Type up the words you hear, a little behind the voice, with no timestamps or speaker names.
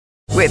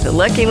With the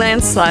Lucky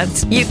Land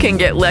Slots, you can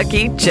get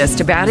lucky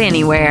just about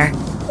anywhere.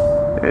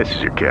 This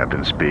is your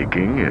captain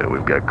speaking.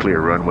 We've got clear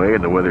runway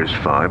and the weather's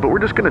fine, but we're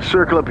just going to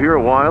circle up here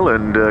a while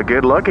and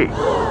get lucky.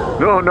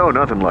 No,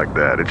 nothing like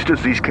that. It's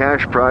just these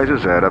cash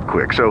prizes add up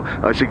quick. So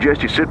I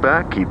suggest you sit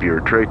back, keep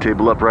your tray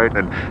table upright,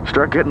 and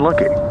start getting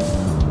lucky.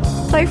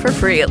 Play for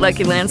free at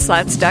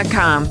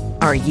LuckyLandSlots.com.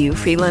 Are you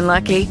feeling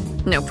lucky?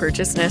 No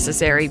purchase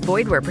necessary.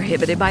 Void where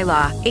prohibited by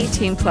law.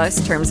 18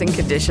 plus terms and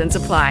conditions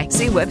apply.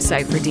 See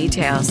website for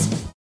details.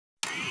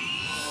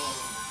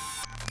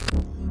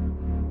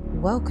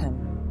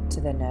 Welcome to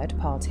the Nerd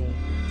Party.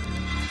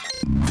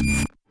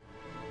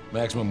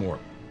 Maximum warp.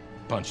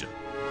 Punch it.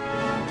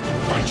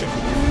 Punch it.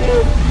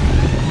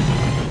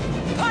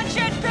 Punch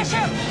it,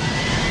 Bishop!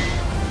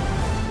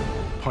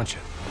 Punch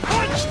it.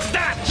 Punch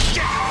that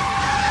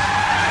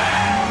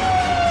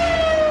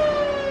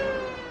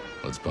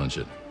shit! Let's punch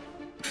it.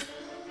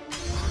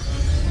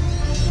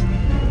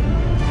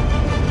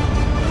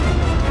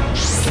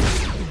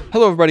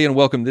 Hello, everybody, and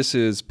welcome. This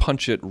is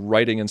Punch It,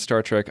 Writing in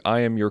Star Trek.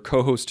 I am your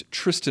co-host,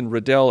 Tristan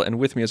Riddell, and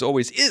with me, as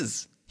always,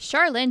 is...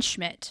 Charlene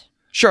Schmidt.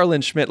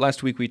 Charlene Schmidt.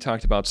 Last week, we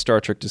talked about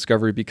Star Trek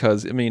Discovery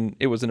because,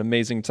 it was an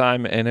amazing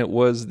time, and it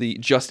was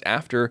just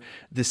after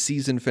the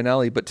season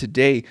finale. But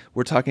today,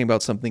 we're talking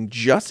about something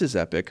just as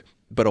epic,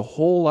 but a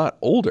whole lot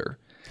older,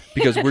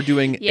 because we're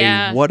doing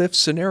a what-if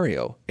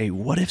scenario. A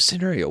what-if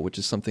scenario, which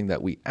is something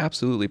that we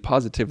absolutely,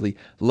 positively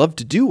love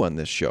to do on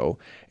this show,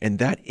 and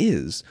that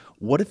is...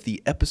 what if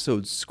the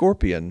episode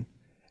Scorpion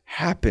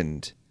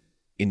happened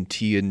in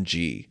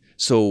TNG?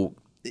 So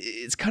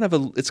it's kind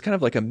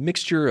of like a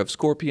mixture of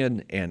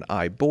Scorpion and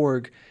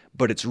Borg,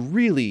 but it's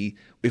really,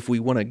 if we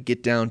want to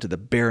get down to the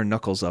bare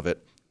knuckles of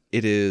it,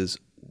 it is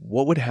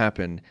what would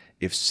happen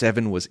if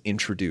Seven was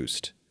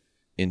introduced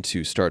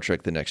into Star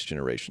Trek: The Next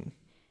Generation.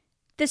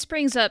 This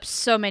brings up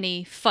so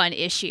many fun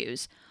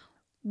issues.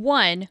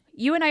 One,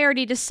 you and I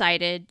already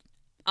decided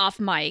off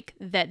mic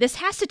that this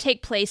has to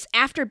take place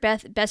after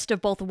Best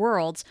of Both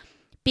Worlds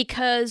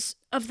because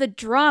of the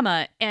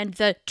drama and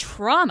the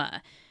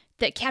trauma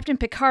that Captain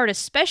Picard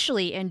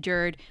especially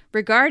endured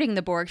regarding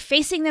the Borg.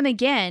 Facing them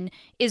again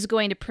is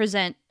going to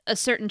present a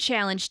certain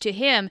challenge to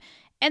him.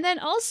 And then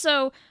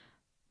also,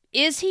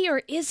 is he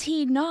or is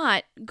he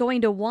not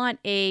going to want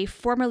a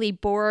formerly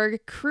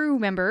Borg crew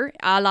member,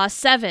 a la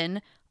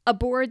Seven,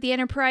 aboard the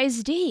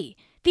Enterprise D?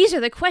 These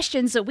are the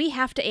questions that we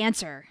have to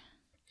answer.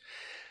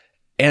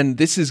 And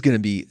this is going to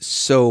be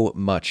so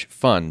much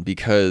fun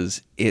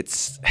because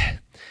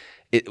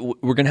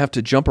we're going to have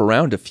to jump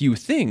around a few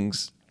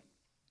things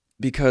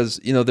because,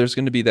 there's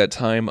going to be that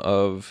time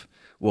of,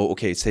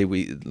 say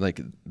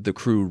the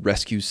crew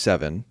rescues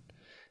Seven,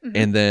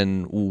 and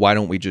then why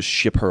don't we just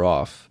ship her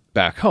off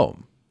back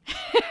home?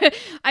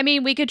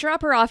 We could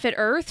drop her off at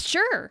Earth,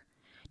 sure.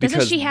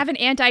 Doesn't she have an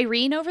Aunt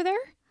Irene over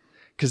there?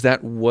 Because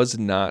that was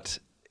not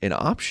an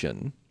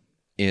option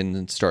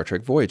in Star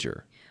Trek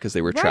Voyager. Because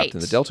they were trapped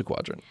in the Delta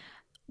Quadrant.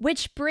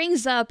 Which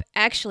brings up,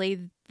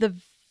 actually, the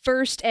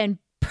first and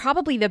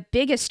probably the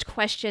biggest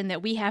question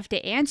that we have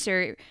to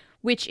answer,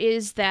 which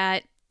is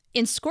that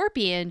in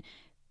Scorpion,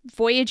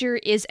 Voyager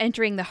is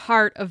entering the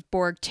heart of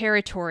Borg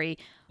territory.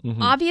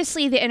 Mm-hmm.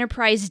 Obviously, the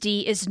Enterprise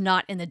D is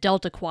not in the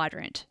Delta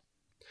Quadrant.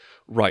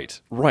 Right.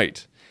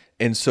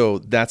 And so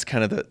that's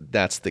kind of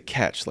that's the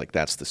catch,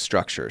 that's the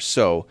structure.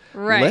 So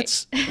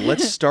let's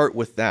start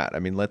with that.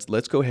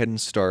 Let's go ahead and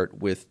start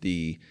with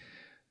the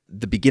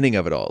beginning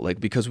of it all,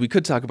 because we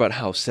could talk about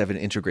how Seven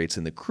integrates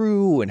in the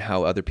crew and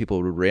how other people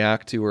would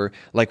react to her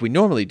like we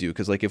normally do.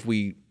 Because if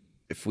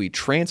we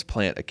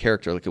transplant a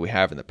character like we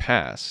have in the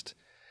past,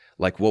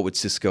 what would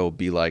Sisko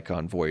be like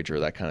on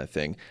Voyager, that kind of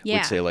thing? Yeah.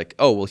 We'd say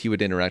he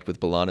would interact with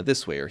B'Elanna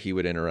this way, or he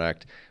would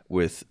interact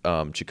with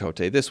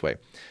Chakotay this way.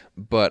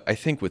 But I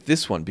think with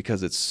this one,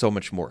 because it's so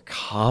much more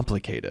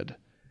complicated.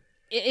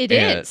 It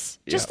is.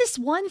 Just this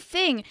one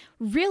thing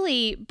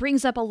really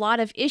brings up a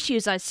lot of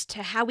issues as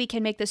to how we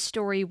can make this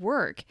story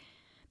work.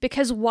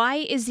 Because why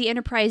is the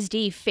Enterprise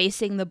D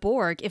facing the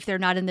Borg if they're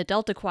not in the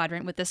Delta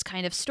Quadrant with this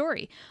kind of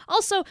story?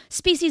 Also,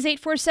 Species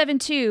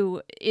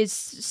 8472 is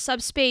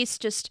subspace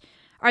just...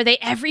 Are they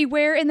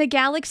everywhere in the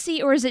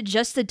galaxy, or is it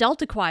just the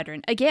Delta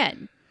Quadrant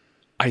again?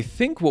 I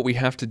think what we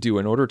have to do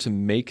in order to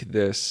make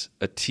this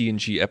a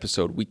TNG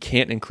episode, we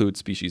can't include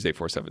Species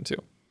 8472.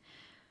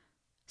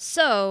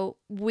 So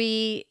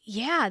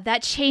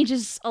that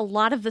changes a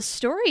lot of the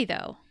story,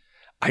 though.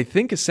 I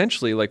think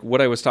essentially, what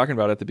I was talking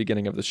about at the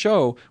beginning of the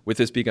show, with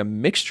this being a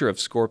mixture of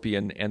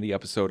Scorpion and the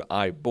episode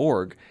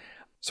Borg.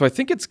 So I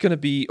think it's going to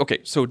be... Okay,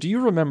 so do you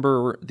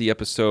remember the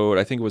episode,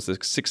 I think it was the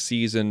 6th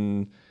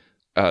season,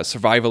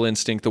 Survival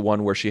Instinct, the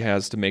one where she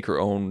has to make her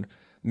own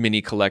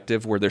mini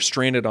collective, where they're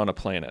stranded on a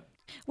planet?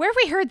 Where have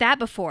we heard that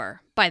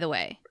before, by the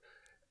way?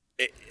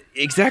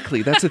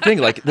 Exactly. That's the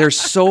thing. There's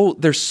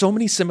so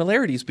many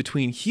similarities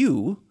between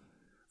Hugh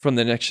from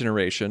The Next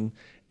Generation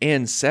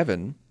and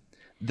Seven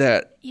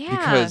that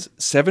because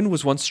Seven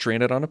was once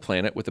stranded on a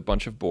planet with a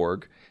bunch of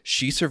Borg,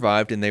 she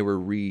survived and they were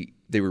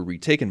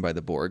retaken by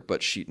the Borg,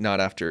 but she not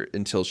after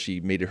until she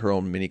made her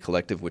own mini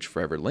collective, which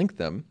forever linked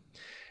them.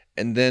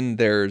 And then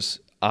there's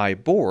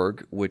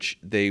Borg, which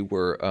they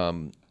were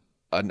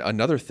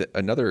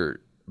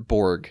another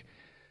Borg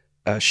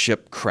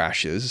ship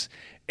crashes,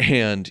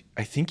 and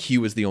I think he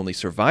was the only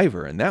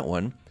survivor in that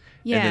one.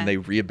 Yeah. And then they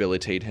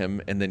rehabilitate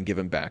him and then give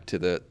him back to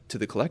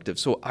the collective.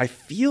 So I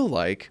feel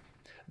like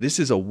this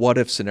is a what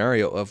if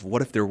scenario of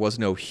what if there was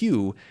no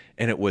Hugh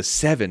and it was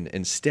Seven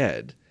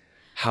instead?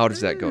 How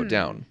does that go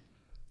down?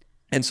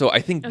 And so I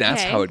think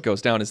that's how it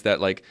goes down, is that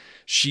like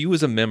she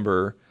was a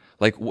member,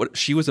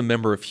 she was a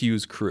member of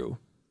Hugh's crew.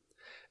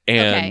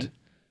 And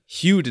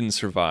Hugh didn't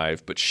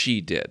survive, but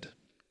she did.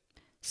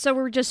 So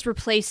we're just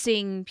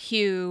replacing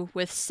Hugh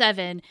with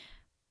Seven,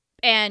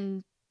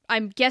 and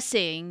I'm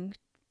guessing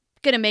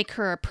going to make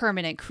her a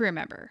permanent crew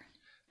member.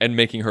 And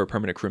making her a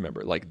permanent crew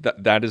member. Like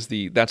that's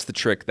the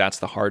trick, that's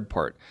the hard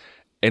part.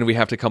 And we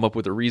have to come up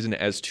with a reason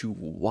as to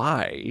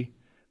why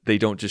they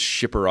don't just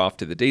ship her off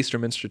to the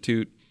Daystrom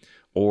Institute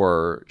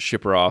or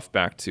ship her off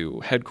back to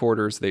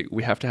headquarters.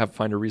 We have to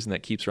find a reason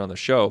that keeps her on the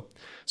show.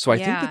 So I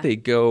think that they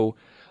go,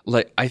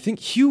 I think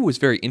Hugh was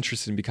very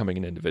interested in becoming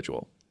an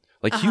individual.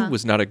 Hugh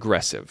was not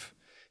aggressive.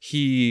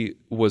 He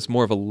was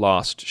more of a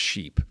lost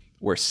sheep,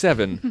 where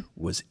Seven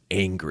was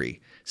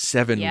angry.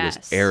 Seven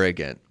was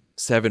arrogant.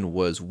 Seven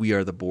was, we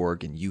are the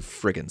Borg and you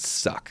friggin'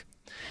 suck.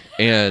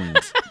 And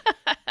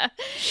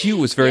Hugh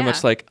was very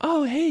much like,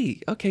 oh,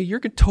 hey, okay, you're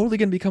totally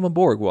going to become a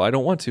Borg. Well, I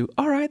don't want to.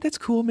 All right, that's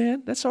cool,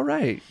 man. That's all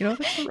right.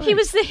 That's all right. He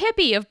was the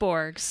hippie of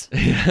Borgs.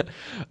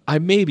 I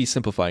may be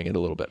simplifying it a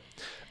little bit.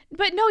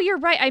 But no, you're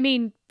right. I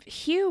mean,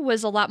 Hugh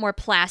was a lot more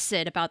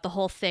placid about the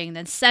whole thing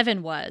than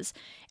Seven was.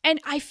 And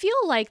I feel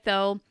like,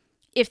 though,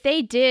 if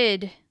they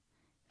did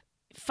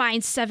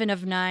find Seven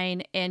of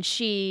Nine and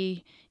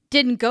she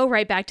didn't go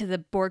right back to the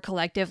Borg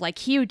Collective like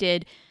Hugh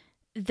did,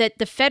 that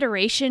the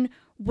Federation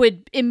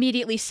would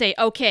immediately say,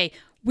 okay,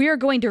 we're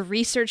going to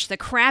research the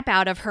crap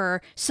out of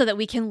her so that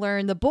we can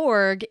learn the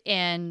Borg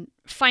and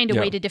find a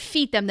way to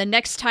defeat them the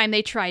next time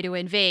they try to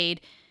invade,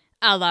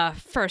 a la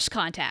First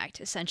Contact,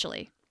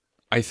 essentially.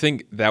 I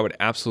think that would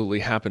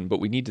absolutely happen, but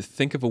we need to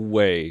think of a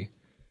way.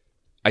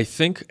 I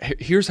think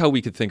here's how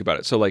we could think about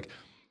it. So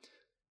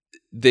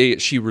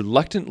she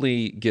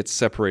reluctantly gets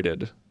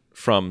separated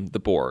from the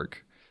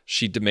Borg.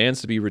 She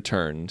demands to be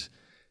returned,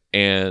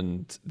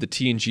 and the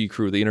TNG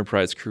crew, the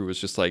Enterprise crew, is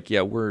just like,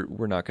 yeah,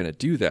 we're not going to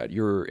do that.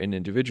 You're an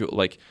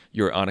individual,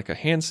 you're Annika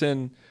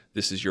Hansen.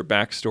 This is your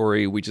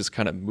backstory. We just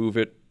kind of move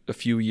it a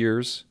few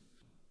years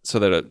so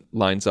that it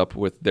lines up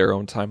with their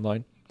own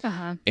timeline.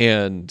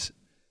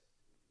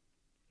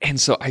 And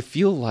so I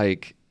feel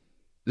like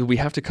we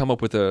have to come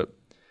up with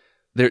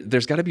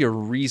there's got to be a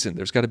reason.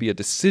 There's got to be a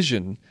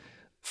decision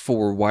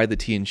for why the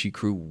TNG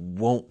crew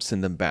won't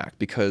send them back,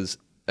 because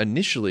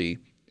initially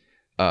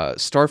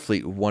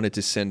Starfleet wanted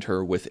to send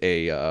her with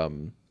a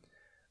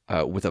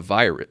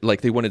virus.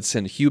 They wanted to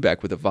send Hugh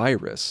back with a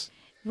virus,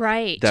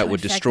 right, that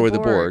would destroy the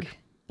Borg.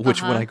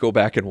 Which when I go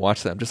back and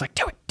watch that, I'm just like,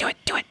 do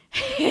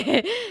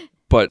it.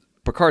 But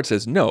Picard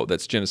says, no,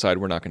 that's genocide.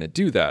 We're not going to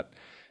do that.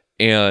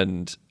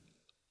 And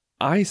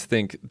I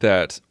think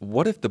that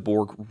what if the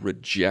Borg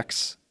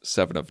rejects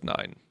Seven of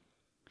Nine?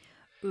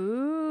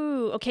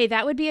 Ooh, okay,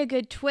 that would be a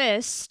good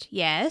twist.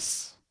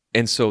 Yes.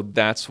 And so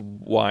that's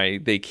why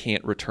they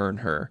can't return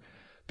her,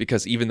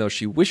 because even though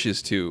she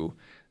wishes to,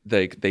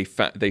 they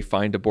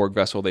find a Borg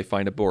vessel, they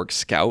find a Borg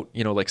scout,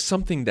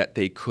 something that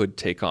they could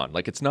take on.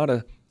 It's not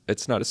a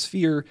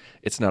sphere,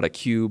 it's not a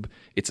cube,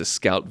 it's a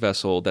scout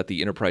vessel that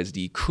the Enterprise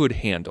D could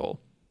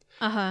handle.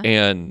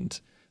 And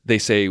they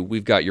say,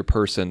 we've got your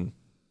person.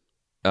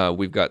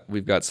 We've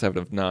got Seven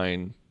of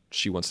Nine.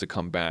 She wants to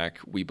come back.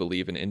 We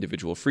believe in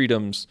individual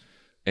freedoms,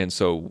 and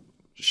so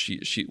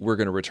we're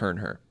going to return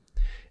her.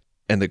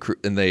 And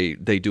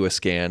they do a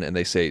scan, and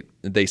they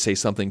say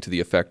something to the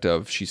effect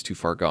of, she's too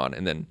far gone,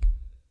 and then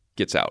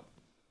gets out.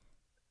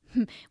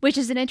 Which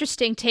is an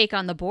interesting take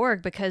on the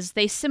Borg, because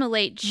they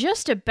simulate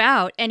just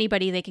about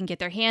anybody they can get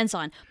their hands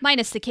on,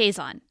 minus the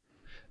Kazon.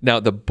 Now,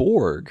 the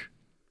Borg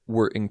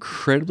were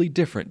incredibly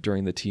different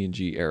during the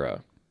TNG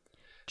era.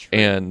 True.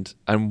 And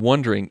I'm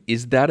wondering,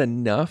 is that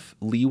enough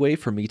leeway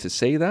for me to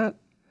say that?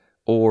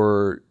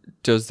 Or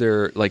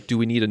do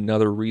we need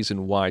another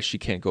reason why she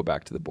can't go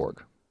back to the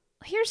Borg?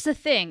 Here's the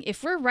thing.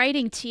 If we're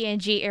writing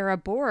TNG era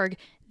Borg,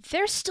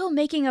 they're still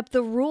making up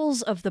the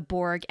rules of the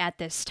Borg at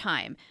this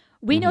time.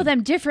 We know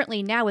them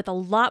differently now with a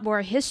lot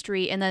more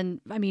history. And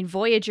then,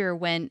 Voyager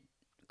went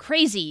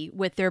crazy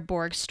with their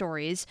Borg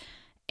stories.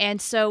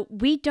 And so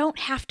we don't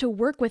have to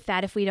work with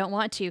that if we don't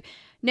want to.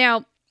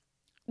 Now,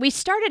 we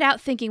started out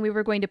thinking we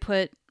were going to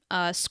put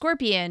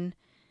Scorpion,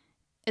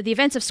 the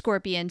events of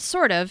Scorpion,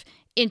 sort of,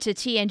 into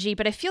TNG,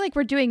 but I feel like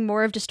we're doing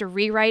more of just a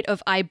rewrite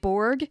of I,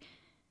 Borg.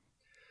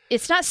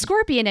 It's not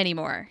Scorpion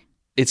anymore.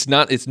 It's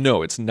not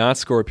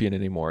Scorpion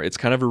anymore. It's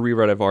kind of a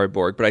rewrite of I,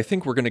 Borg, but I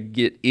think we're going to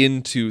get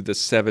into the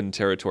Seven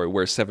territory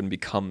where Seven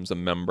becomes a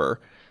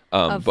member.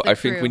 But I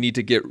think we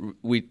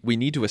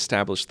need to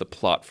establish the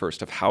plot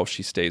first of how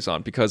she stays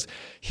on, because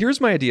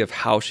here's my idea of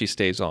how she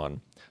stays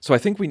on. So I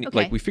think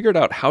we figured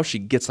out how she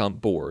gets on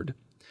board,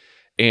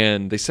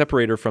 and they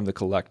separate her from the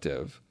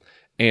collective,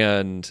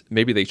 and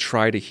maybe they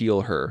try to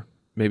heal her.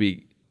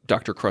 Maybe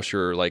Dr.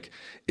 Crusher like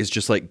is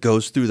just like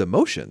goes through the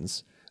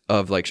motions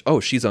of like, oh,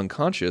 she's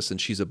unconscious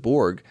and she's a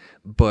Borg,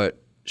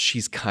 but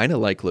she's kind of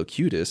like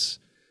Locutus,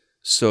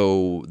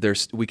 so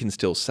we can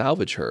still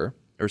salvage her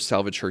or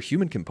salvage her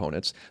human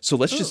components. So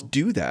let's just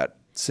do that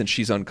since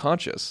she's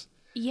unconscious.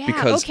 Yeah,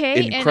 because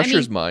okay. in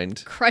Crusher's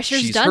mind,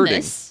 Crusher's she's done hurting.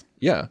 this.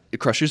 Yeah,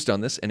 Crusher's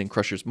done this, and in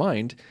Crusher's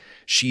mind,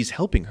 she's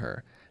helping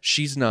her.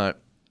 She's not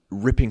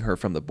ripping her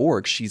from the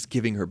Borg. She's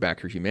giving her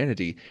back her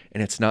humanity,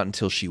 and it's not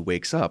until she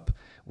wakes up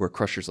where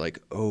Crusher's like,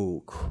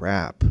 oh,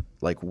 crap.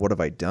 Like, what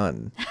have I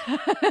done?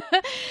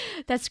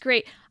 That's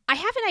great. I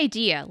have an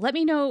idea. Let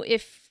me know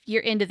if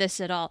you're into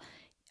this at all.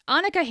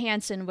 Annika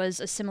Hansen was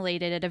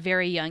assimilated at a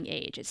very young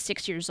age, at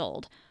 6 years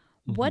old.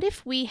 What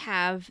if we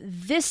have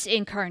this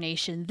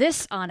incarnation,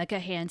 this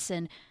Annika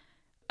Hansen,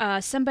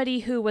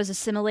 somebody who was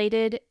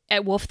assimilated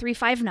at Wolf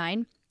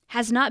 359,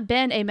 has not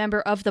been a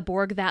member of the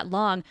Borg that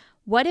long?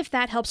 What if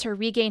that helps her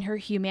regain her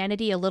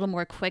humanity a little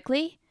more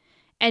quickly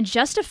and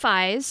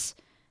justifies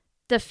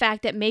the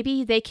fact that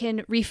maybe they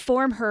can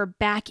reform her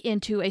back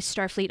into a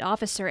Starfleet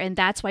officer, and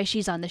that's why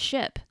she's on the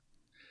ship?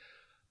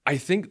 I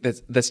think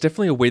that's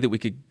definitely a way that we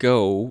could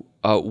go.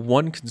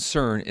 One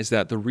concern is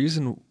that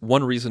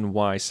one reason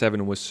why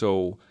Seven was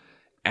so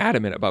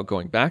adamant about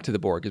going back to the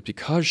Borg is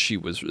because she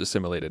was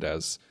assimilated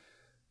as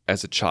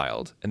a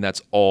child, and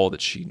that's all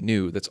that she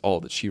knew. That's all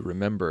that she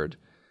remembered.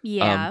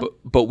 Yeah.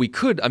 But we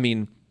could, I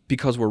mean,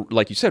 because we're,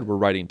 like you said, we're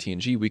writing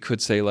TNG, we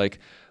could say like,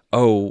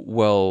 oh,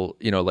 well,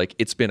 like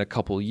it's been a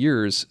couple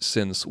years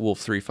since Wolf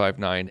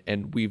 359,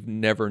 and we've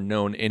never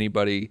known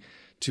anybody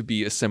to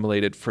be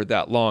assimilated for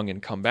that long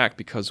and come back,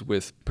 because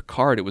with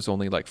Picard, it was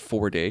only like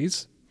 4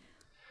 days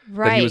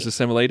that he was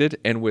assimilated.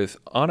 And with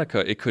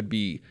Annika, it could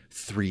be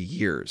 3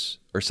 years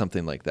or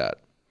something like that.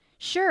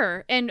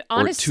 Sure. And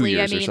honestly, or 2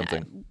 years I mean, or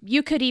something.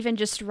 You could even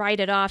just write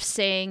it off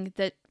saying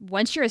that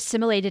once you're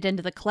assimilated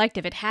into the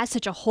collective, it has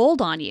such a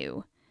hold on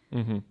you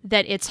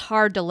that it's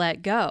hard to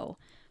let go.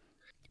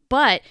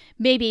 But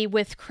maybe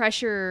with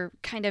Crusher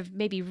kind of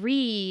maybe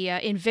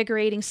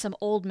reinvigorating some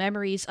old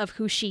memories of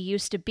who she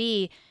used to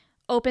be,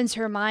 opens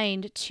her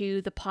mind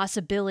to the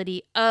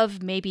possibility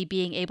of maybe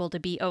being able to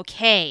be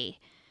okay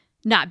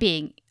not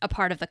being a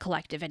part of the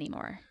collective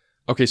anymore.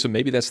 Okay, so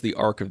maybe that's the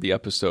arc of the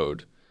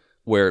episode,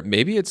 where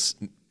maybe it's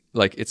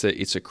like it's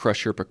a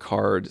Crusher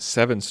Picard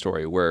 7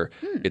 story where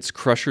it's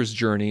Crusher's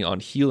journey on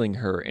healing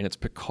her, and it's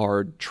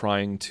Picard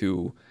trying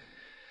to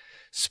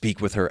speak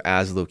with her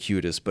as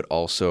Locutus, but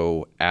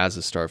also as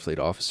a Starfleet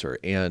officer.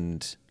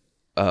 And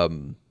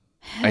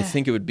I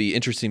think it would be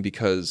interesting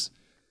because,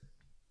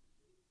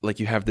 like,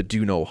 you have the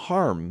do no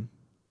harm,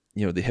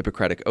 the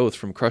Hippocratic Oath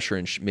from Crusher,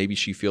 and maybe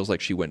she feels like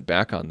she went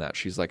back on that.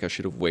 She's like, I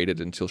should have waited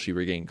until she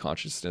regained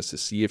consciousness to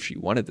see if she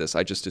wanted this.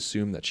 I just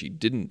assumed that she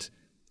didn't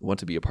want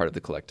to be a part of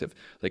the collective,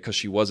 like, because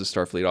she was a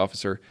Starfleet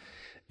officer.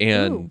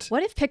 And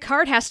what if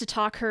Picard has to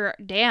talk her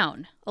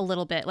down a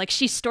little bit? Like,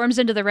 she storms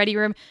into the ready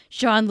room,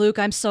 Jean-Luc,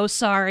 I'm so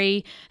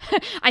sorry.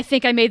 I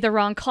think I made the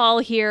wrong call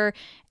here.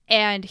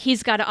 And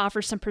he's got to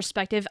offer some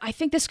perspective. I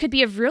think this could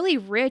be a really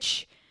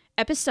rich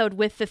episode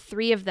with the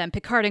three of them,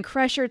 Picard and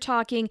Crusher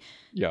talking,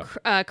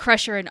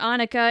 Crusher and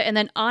Annika, and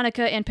then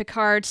Annika and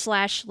Picard /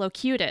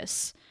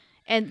 Locutus.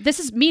 And this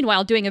is,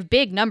 meanwhile, doing a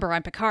big number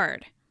on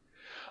Picard.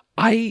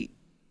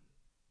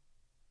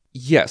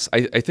 Yes,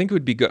 I think it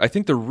would be good. I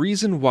think the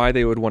reason why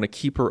they would want to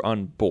keep her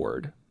on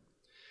board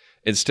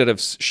instead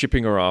of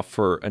shipping her off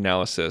for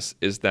analysis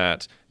is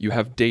that you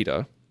have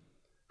Data,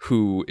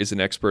 who is an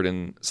expert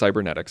in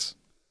cybernetics.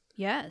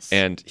 Yes.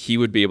 And he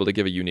would be able to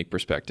give a unique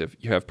perspective.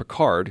 You have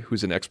Picard,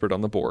 who's an expert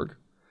on the Borg,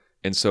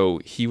 and so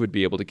he would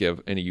be able to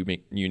give a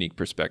unique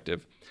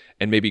perspective.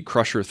 And maybe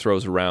Crusher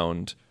throws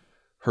around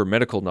her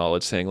medical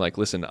knowledge, saying like,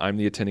 listen, I'm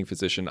the attending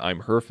physician,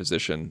 I'm her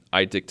physician,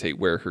 I dictate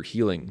where her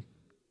healing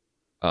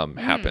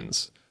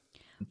happens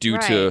due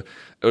to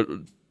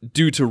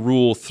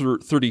rule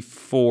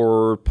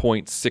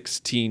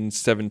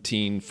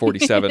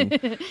 34.161747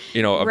 of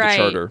the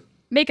charter.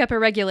 Make up a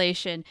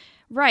regulation.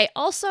 Right.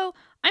 Also,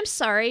 I'm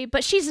sorry,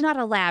 but she's not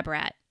a lab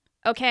rat.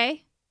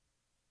 Okay?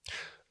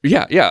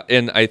 Yeah.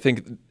 And I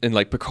think, and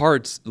like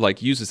Picard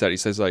like uses that. He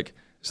says like,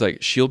 it's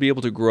like, she'll be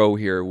able to grow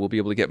here. We'll be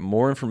able to get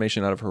more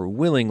information out of her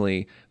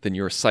willingly than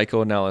your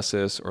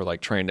psychoanalysis or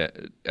like trying to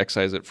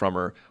excise it from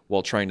her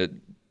while trying to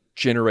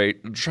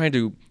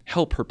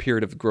help her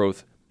period of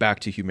growth back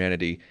to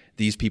humanity.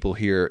 These people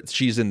here,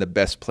 she's in the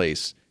best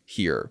place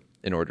here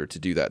in order to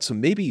do that. So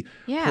maybe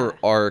her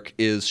arc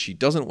is she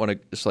doesn't want to,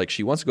 it's like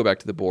she wants to go back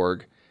to the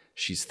Borg.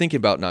 She's thinking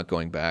about not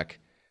going back.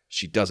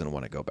 She doesn't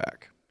want to go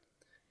back.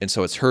 And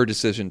so it's her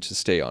decision to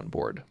stay on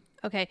board.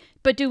 Okay.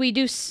 But do we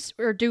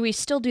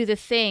still do the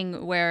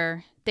thing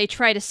where they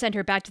try to send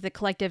her back to the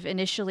collective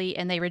initially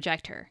and they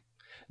reject her?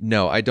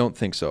 No, I don't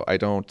think so. I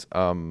don't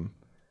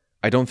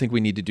think we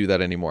need to do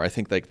that anymore. I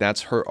think like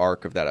that's her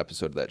arc of that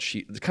episode, that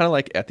she, it's kind of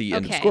like at the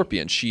end of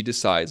Scorpion, she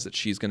decides that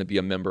she's going to be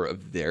a member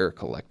of their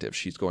collective.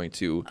 She's going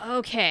to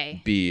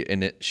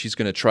she's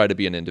going to try to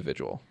be an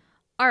individual.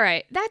 All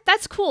right,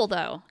 that's cool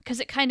though, because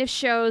it kind of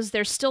shows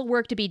there's still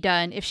work to be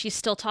done if she's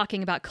still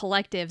talking about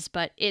collectives,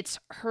 but it's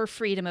her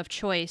freedom of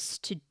choice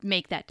to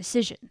make that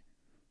decision.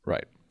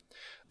 Right.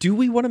 Do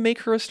we want to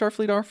make her a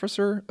Starfleet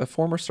officer, a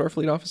former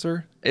Starfleet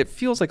officer? It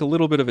feels like a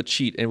little bit of a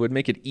cheat and would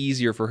make it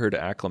easier for her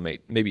to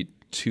acclimate, maybe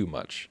too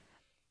much.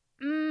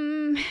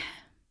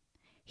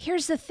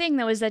 Here's the thing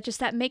though, is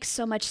that makes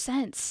so much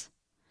sench.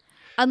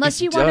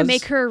 Unless you want to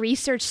make her a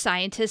research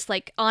scientist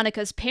like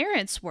Annika's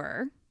parents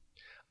were.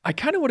 I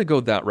kind of want to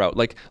go that route.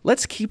 Like,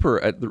 let's keep her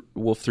at the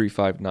Wolf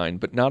 359,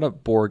 but not a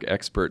Borg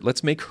expert.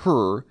 Let's make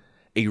her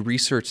a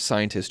research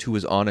scientist who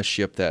was on a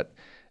ship that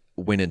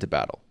went into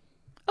battle.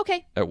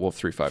 Okay. At Wolf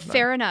 359.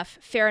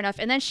 Fair enough.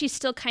 And then she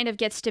still kind of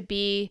gets to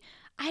be,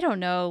 I don't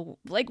know,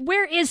 like,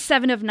 where is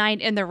 7 of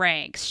 9 in the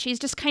ranks? She's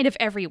just kind of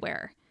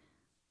everywhere.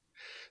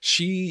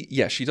 She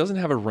doesn't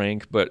have a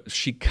rank, but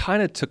she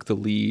kind of took the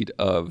lead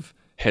of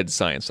head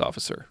science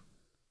officer.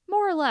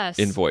 More or less.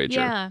 In Voyager.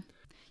 Yeah.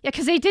 Yeah,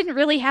 because they didn't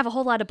really have a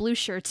whole lot of blue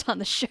shirts on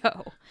the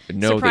show.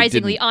 No,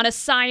 surprisingly, they didn't. on a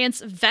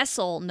science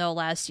vessel, no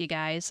less, you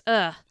guys.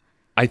 Ugh.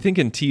 I think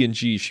in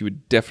TNG, she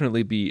would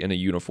definitely be in a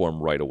uniform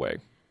right away.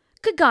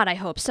 Good God, I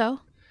hope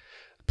so.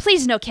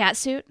 Please no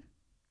catsuit.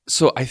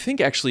 So I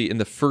think actually in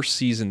the first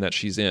season that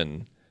she's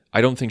in, I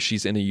don't think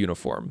she's in a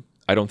uniform.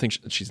 I don't think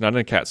she's not in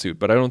a catsuit,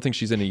 but I don't think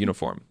she's in a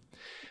uniform.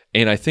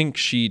 And I think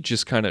she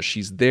just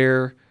she's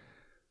there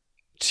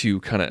to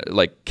kind of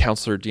like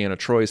Counselor Deanna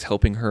Troy's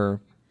helping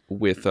her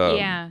with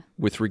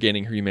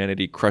regaining her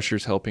humanity.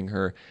 Crusher's helping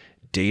her.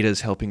 Data's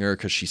helping her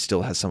because she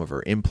still has some of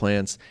her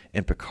implants,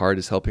 and Picard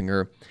is helping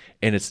her.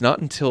 And it's not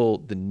until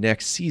the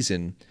next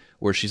season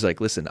where she's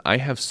like, listen, I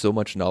have so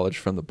much knowledge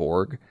from the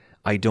Borg.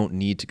 I don't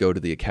need to go to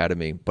the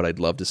academy, but I'd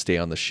love to stay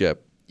on the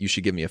ship. You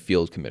should give me a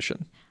field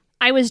commission.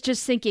 I was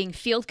just thinking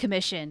field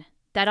commission.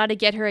 That ought to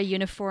get her a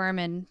uniform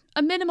and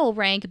a minimal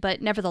rank,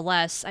 but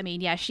nevertheless, I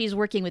mean, yeah, she's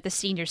working with the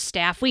senior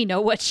staff. We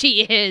know what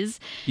she is.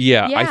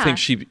 Yeah. I think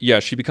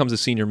she becomes a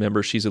senior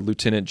member. She's a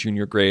lieutenant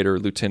junior grade or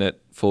lieutenant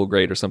full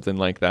grade or something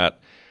like that.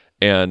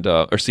 And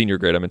or senior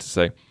grade, I meant to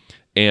say.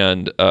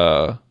 And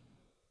I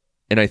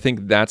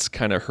think that's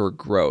kind of her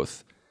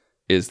growth,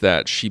 is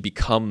that she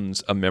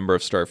becomes a member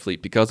of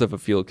Starfleet because of a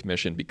field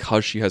commission,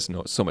 because she has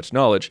so much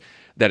knowledge,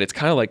 that it's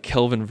kind of like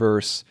Kelvin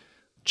versus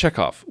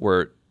Chekhov,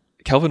 where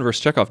Kelvin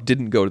versus Chekhov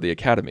didn't go to the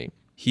academy.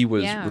 He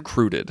was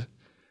recruited.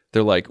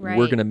 They're like,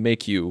 we're going to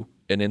make you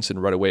an ensign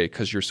right away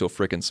because you're so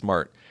freaking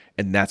smart.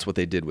 And that's what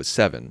they did with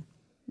Seven.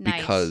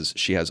 Nice. Because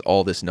she has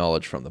all this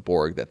knowledge from the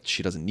Borg that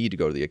she doesn't need to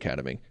go to the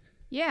academy.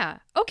 Yeah.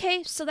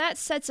 Okay, so that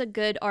sets a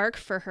good arc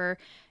for her.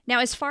 Now,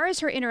 as far as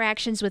her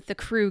interactions with the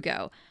crew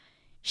go,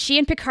 she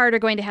and Picard are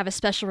going to have a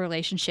special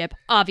relationship,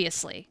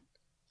 obviously.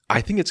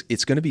 I think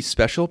it's going to be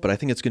special, but I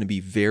think it's going to be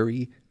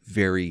very,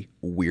 very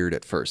weird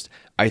at first.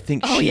 I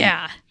think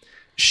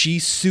she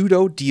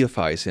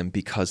pseudo-deifies him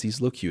because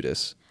he's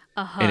Locutus,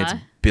 and it's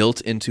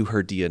built into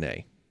her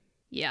DNA.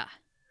 Yeah.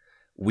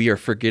 We are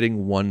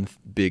forgetting one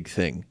big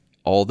thing.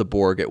 All the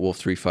Borg at Wolf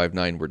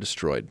 359 were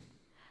destroyed.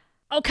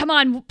 Oh, come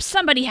on.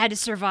 Somebody had to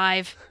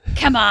survive.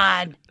 Come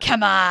on.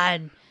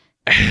 We're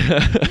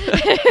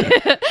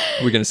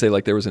going to say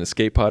like there was an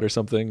escape pod or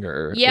something?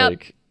 Or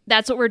Yep,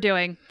 that's what we're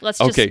doing. Let's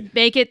just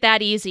make it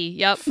that easy.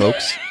 Yep.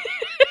 Folks.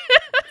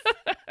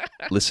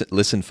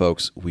 Listen,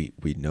 folks. We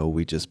know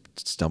we just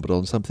stumbled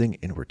on something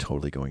and we're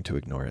totally going to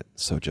ignore it.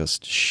 So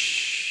just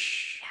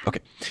shh. Yeah, okay.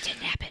 It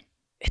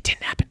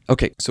didn't happen.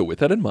 Okay, so with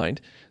that in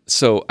mind,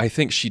 so I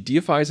think she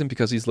deifies him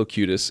because he's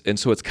Locutus, and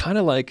so it's kind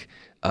of like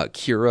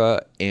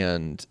Kira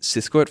and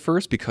Sisko at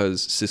first,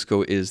 because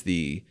Sisko is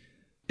the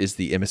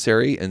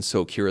emissary, and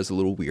so Kira's a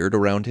little weird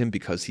around him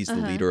because he's the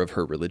leader of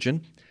her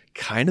religion.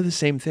 Kind of the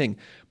same thing,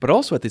 but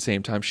also at the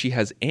same time,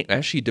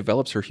 as she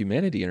develops her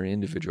humanity and her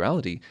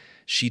individuality,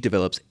 she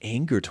develops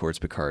anger towards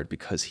Picard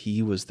because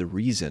he was the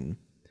reason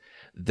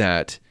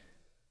that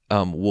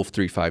Wolf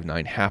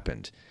 359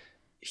 happened.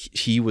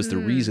 He was the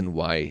reason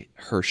why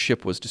her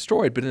ship was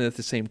destroyed, but then at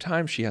the same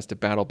time, she has to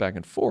battle back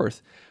and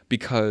forth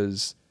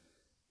because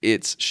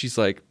she's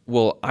like,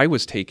 well, I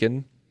was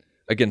taken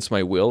against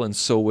my will, and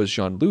so was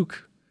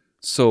Jean-Luc.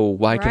 So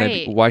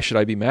why should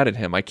I be mad at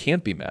him? I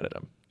can't be mad at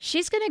him.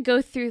 She's going to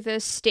go through the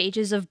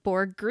stages of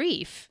Borg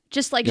grief,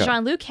 just like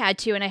Jean-Luc had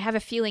to, and I have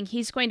a feeling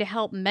he's going to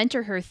help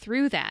mentor her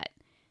through that.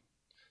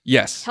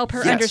 Yes. Help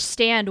her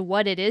understand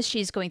what it is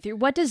she's going through.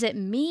 What does it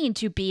mean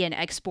to be an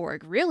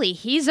ex-Borg? Really,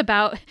 he's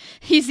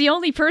the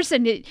only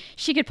person that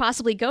she could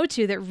possibly go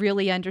to that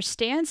really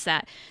understands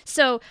that.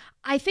 So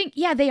I think,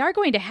 they are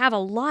going to have a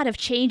lot of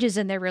changes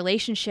in their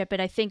relationship,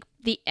 and I think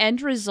the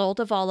end result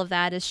of all of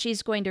that is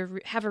she's going to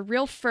have a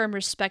real firm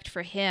respect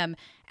for him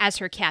as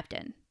her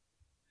captain.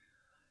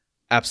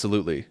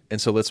 Absolutely.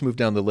 And so let's move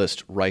down the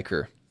list.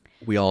 Riker.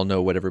 We all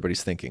know what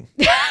everybody's thinking.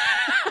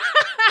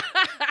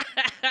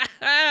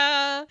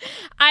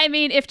 I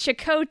mean, if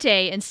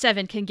Chakotay and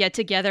Seven can get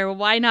together,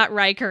 why not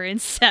Riker and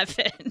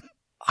Seven?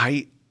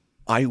 I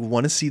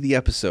want to see the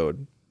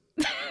episode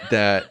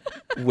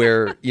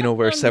where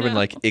Seven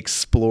like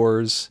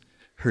explores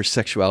her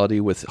sexuality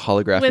with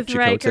holographic With Chakotay.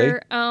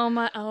 Riker. Oh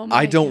my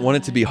I don't want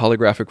it to God. be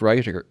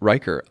holographic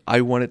Riker.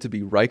 I want it to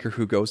be Riker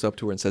who goes up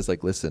to her and says,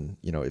 like, listen,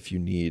 if you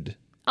need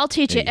I'll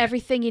teach you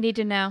everything you need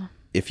to know.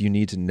 if you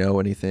need to know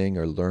anything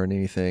or learn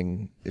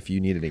anything, if you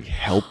need any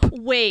help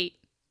Wait.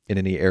 in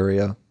any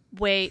area.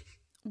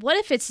 What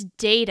if it's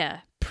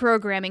Data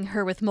programming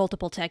her with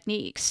multiple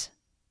techniques?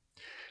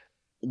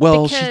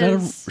 Well,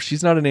 Because-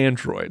 she's not an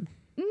android.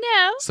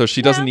 No. So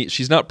she doesn't need,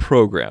 she's not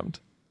programmed.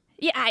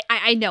 Yeah,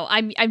 I know.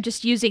 I'm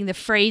just using the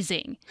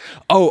phrasing.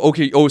 Oh,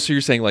 okay. Oh, so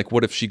you're saying, like,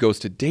 what if she goes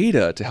to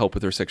Data to help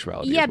with her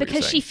sexuality? is Yeah, what you're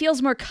because saying. she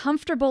feels more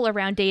comfortable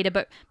around Data,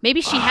 but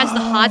maybe she has the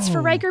hots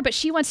for Riker, but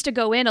she wants to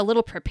go in a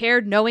little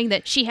prepared, knowing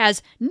that she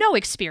has no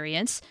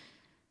experience.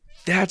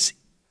 That's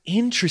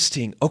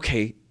interesting.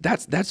 Okay,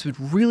 that's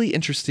really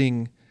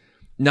interesting.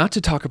 Not to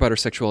talk about her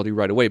sexuality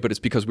right away, but it's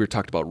because we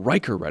talked about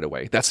Riker right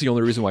away. That's the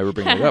only reason why we're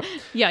bringing it up.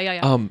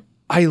 Yeah.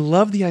 I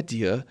love the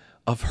idea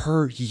of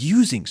her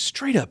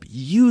straight up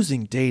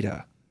using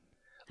Data.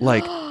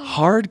 Like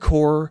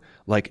hardcore,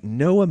 like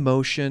no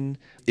emotion.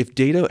 If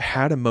Data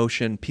had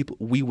emotion,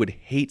 we would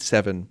hate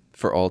Seven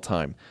for all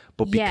time.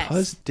 But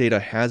because Yes. Data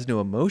has no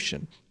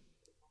emotion,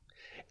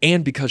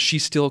 and because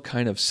she's still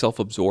kind of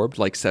self-absorbed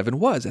like Seven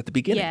was at the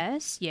beginning.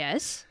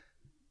 Yes.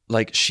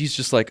 Like she's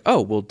just like,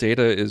 oh, well,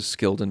 Data is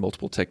skilled in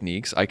multiple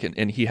techniques.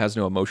 And he has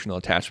no emotional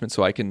attachment,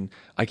 so I can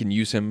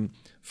use him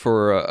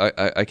for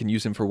I can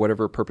use him for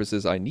whatever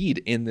purposes I need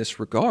in this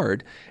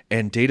regard.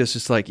 And Data's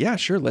just like, yeah,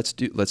 sure, let's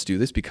do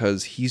this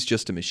because he's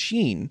just a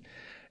machine.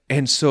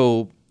 And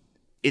so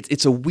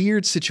it's a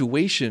weird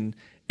situation,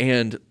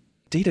 and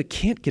Data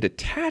can't get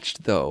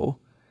attached though,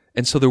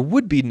 and so there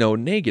would be no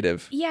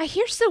negative. Yeah,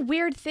 here's the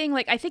weird thing.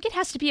 Like, I think it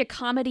has to be a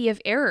comedy of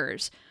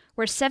errors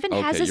where Seven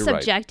has Okay, a you're right.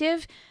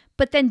 subjective,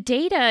 but then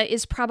Data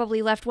is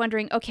probably left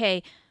wondering,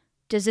 okay,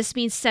 does this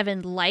mean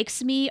Seven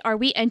likes me? Are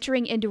we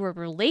entering into a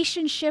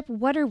relationship?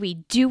 What are we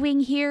doing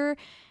here?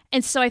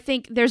 And so I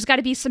think there's got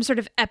to be some sort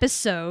of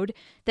episode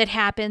that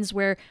happens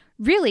where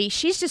really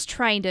she's just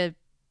trying to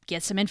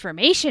get some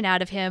information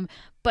out of him,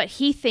 but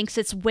he thinks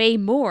it's way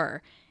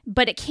more.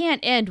 But it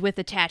can't end with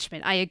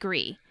attachment. I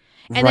agree.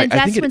 And Right, then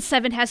I think that's when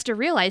Seven has to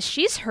realize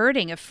she's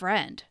hurting a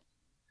friend.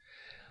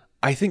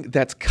 I think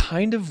that's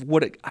kind of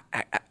what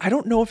I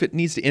don't know if it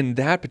needs to end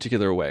that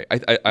particular way.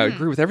 I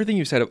agree with everything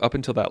you said up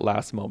until that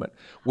last moment,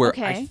 where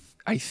Okay.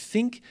 I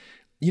think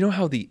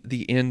how the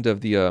end of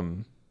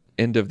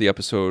the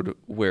episode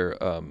where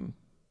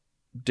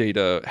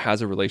Data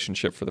has a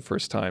relationship for the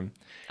first time,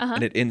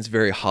 and it ends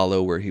very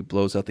hollow, where he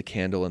blows out the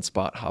candle and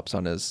Spot hops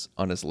on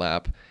his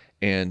lap.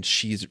 And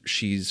she's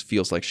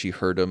feels like she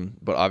hurt him,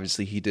 but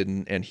obviously he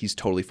didn't, and he's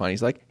totally fine.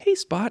 He's like, "Hey,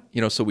 Spot,"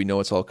 so we know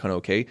it's all kind of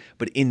okay.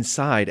 But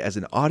inside, as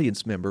an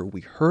audience member,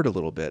 we hurt a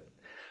little bit.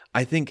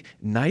 I think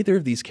neither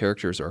of these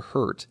characters are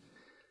hurt,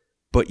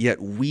 but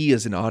yet we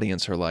as an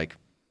audience are like,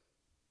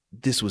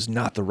 "This was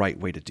not the right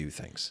way to do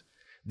things.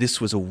 This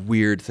was a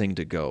weird thing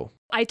to go."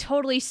 I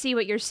totally see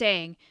what you're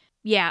saying.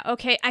 Yeah,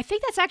 okay. I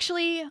think that's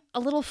actually a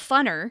little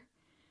funner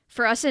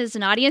for us as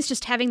an audience,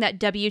 just having that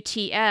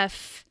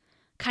WTF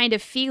kind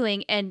of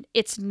feeling, and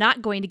it's not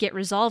going to get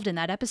resolved in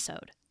that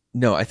episode.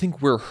 No, I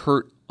think we're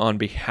hurt on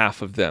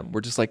behalf of them.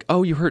 We're just like,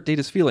 "Oh, you hurt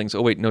Data's feelings.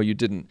 Oh, wait, no, you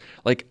didn't."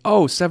 Like,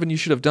 "Oh, Seven, you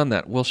should have done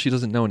that." Well, she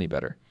doesn't know any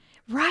better.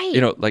 Right.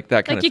 Like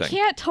that kind Like, of you thing.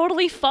 can't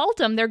totally fault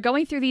them. They're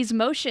going through these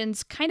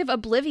motions kind of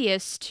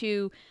oblivious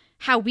to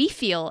how we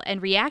feel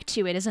and react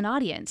to it as an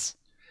audience.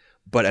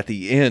 But at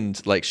the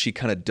end, like, she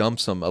kind of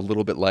dumps him a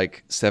little bit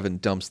like Seven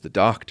dumps the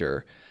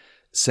Doctor,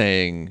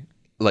 saying,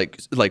 like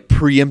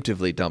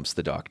preemptively dumps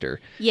the Doctor.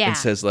 Yeah. And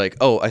says, like,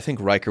 "Oh, I think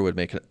Riker would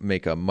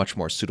make a much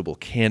more suitable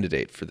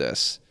candidate for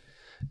this."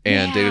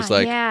 And Yeah, Data's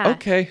like, yeah.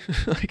 "Okay."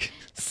 Like,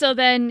 So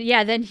then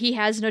he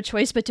has no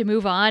choice but to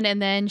move on,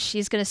 and then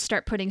she's going to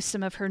start putting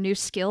some of her new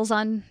skills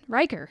on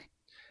Riker.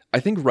 I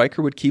think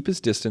Riker would keep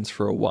his distance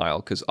for a while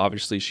because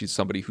obviously she's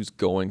somebody who's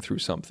going through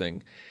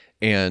something.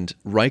 And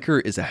Riker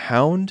is a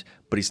hound,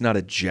 but he's not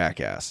a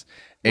jackass.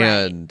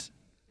 Right.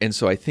 And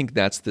so I think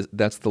that's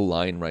the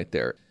line right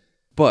there.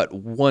 But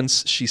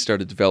once she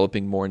started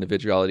developing more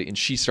individuality and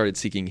she started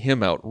seeking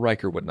him out,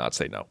 Riker would not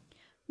say no.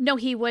 No,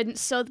 he wouldn't.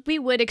 So we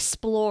would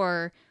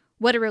explore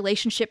what a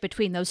relationship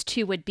between those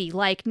two would be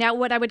like. Now,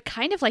 what I would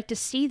kind of like to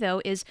see,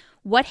 though, is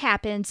what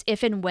happens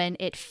if and when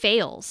it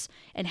fails,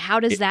 and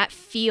how does that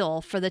feel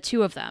for the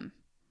two of them?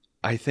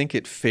 I think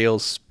it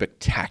fails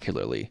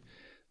spectacularly.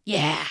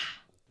 Yeah.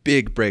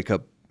 Big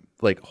breakup,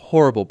 like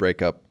horrible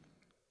breakup.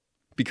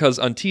 Because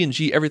on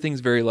TNG, everything's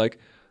very like,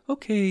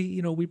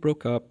 "Okay, we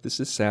broke up. This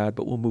is sad,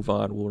 but we'll move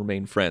on. We'll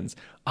remain friends."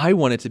 I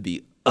want it to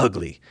be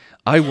ugly.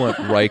 I want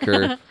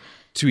Riker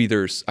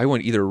I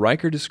want either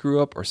Riker to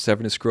screw up or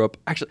Seven to screw up.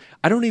 Actually,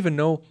 I don't even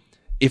know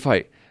if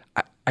I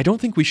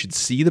don't think we should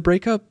see the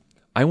breakup.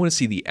 I want to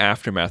see the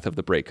aftermath of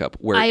the breakup,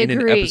 where I in an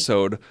agree.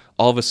 episode,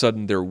 all of a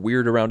sudden they're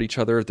weird around each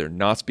other. They're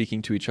not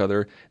speaking to each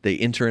other. They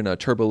enter in a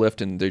turbolift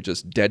and they're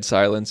just dead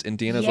silence. And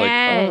Deanna's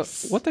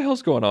Yes. like, "What the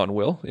hell's going on,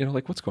 Will?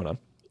 Like, what's going on?"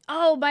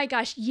 Oh my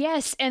gosh,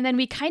 yes. And then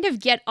we kind of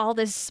get all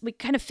this, we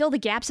kind of fill the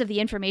gaps of the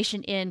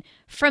information in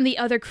from the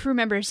other crew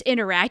members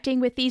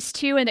interacting with these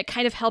two, and it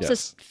kind of helps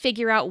us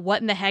figure out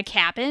what in the heck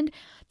happened.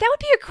 That would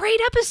be a great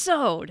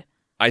episode.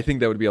 I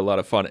think that would be a lot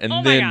of fun.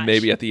 And then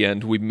maybe at the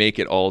end, we make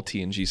it all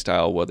TNG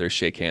style, where they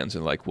shake hands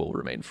and like, we'll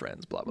remain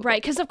friends, blah, blah, blah.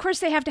 Right, because of course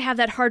they have to have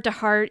that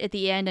heart-to-heart at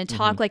the end and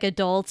talk like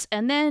adults.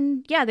 And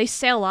then, yeah, they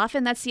sail off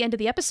and that's the end of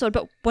the episode.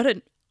 But what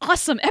an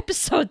awesome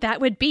episode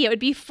that would be. It would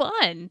be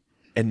fun.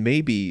 And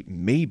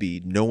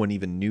maybe no one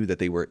even knew that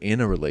they were in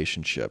a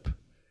relationship.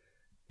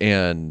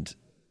 And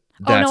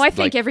that's, I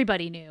think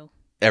everybody knew.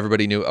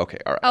 Everybody knew? Okay,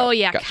 all right. Oh,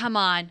 yeah, gotcha. come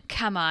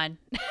on.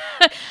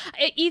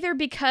 Either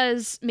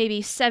because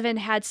maybe Seven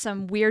had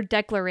some weird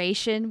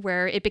declaration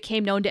where it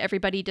became known to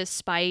everybody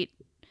despite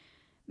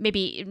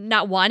maybe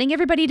not wanting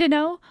everybody to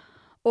know,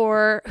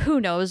 or who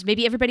knows,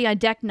 maybe everybody on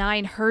Deck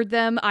 9 heard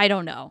them. I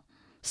don't know.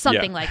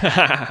 Something like that.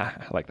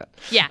 I like that.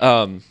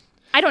 Yeah.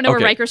 I don't know where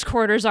Riker's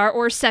quarters are,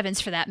 or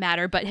Seven's for that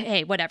matter, but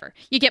hey, whatever.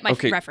 You get my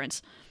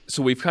reference.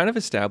 So we've kind of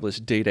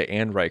established Data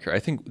and Riker. I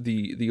think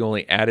the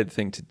only added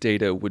thing to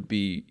Data would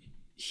be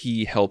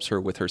he helps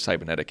her with her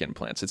cybernetic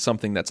implants. It's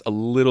something that's a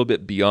little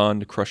bit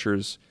beyond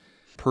Crusher's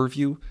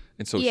purview,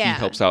 and so he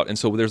helps out. And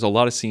so there's a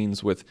lot of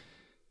scenes with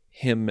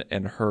him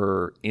and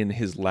her in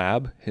his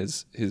lab,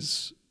 his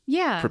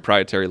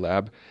proprietary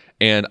lab.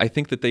 And I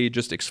think that they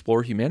just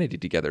explore humanity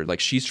together. Like,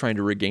 she's trying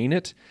to regain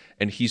it,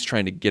 and he's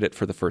trying to get it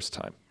for the first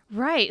time.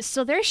 Right.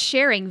 So they're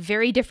sharing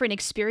very different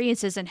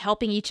experiences and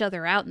helping each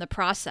other out in the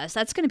process.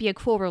 That's going to be a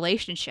cool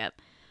relationship.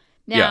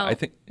 Now,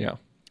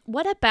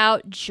 what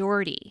about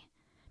Geordi?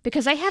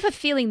 Because I have a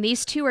feeling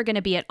these two are going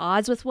to be at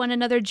odds with one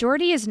another.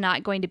 Geordi is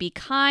not going to be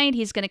kind.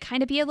 He's going to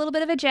kind of be a little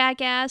bit of a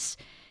jackass.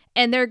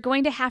 And they're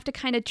going to have to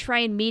kind of try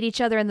and meet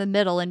each other in the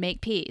middle and make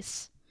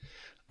peace.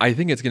 I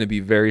think it's going to be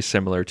very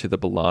similar to the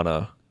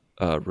B'Elanna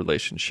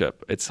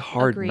relationship. It's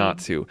hard not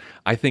to.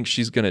 I think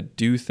she's going to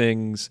do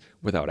things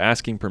without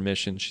asking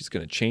permission. She's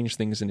going to change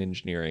things in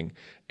engineering,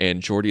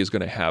 and Geordi is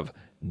going to have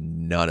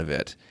none of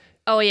it.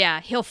 Oh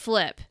yeah, he'll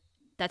flip.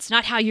 That's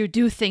not how you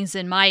do things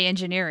in my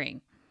engineering.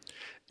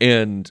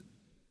 And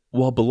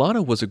while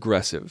B'Elanna was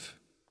aggressive,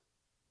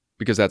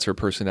 because that's her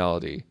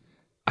personality,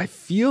 I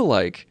feel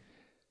like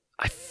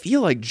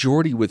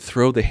Geordi would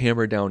throw the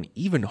hammer down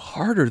even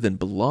harder than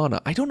B'Elanna.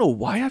 I don't know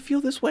why I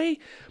feel this way,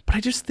 but I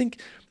just think,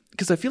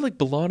 because I feel like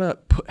B'Elanna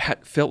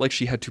felt like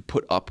she had to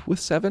put up with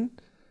Seven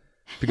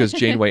because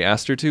Janeway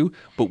asked her to.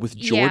 But with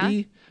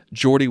Geordi,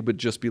 Geordi would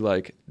just be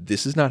like,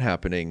 this is not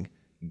happening.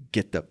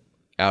 Get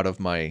out of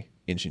my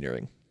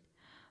engineering.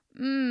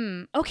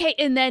 Okay,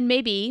 and then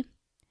maybe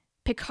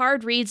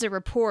Picard reads a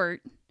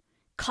report,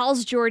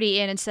 calls Geordi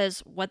in and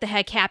says, what the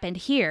heck happened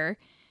here?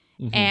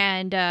 Mm-hmm.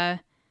 And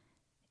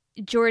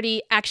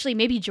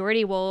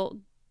Geordi will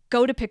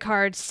go to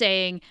Picard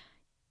saying,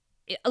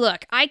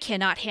 look, I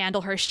cannot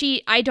handle her.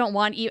 I don't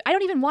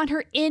even want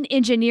her in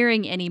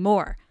engineering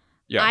anymore.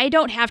 Yeah. I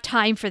don't have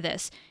time for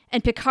this.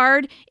 And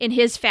Picard, in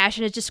his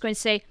fashion, is just going to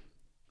say,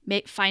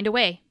 find a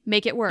way,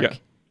 make it work. Yeah.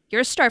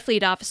 You're a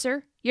Starfleet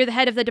officer. You're the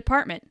head of the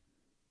department.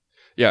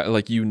 Yeah,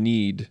 like you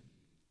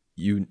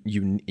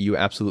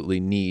absolutely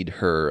need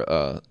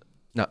her.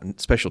 Not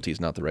specialty is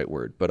not the right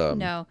word, but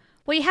no.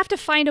 Well, you have to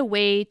find a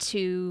way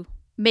to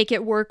make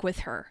it work with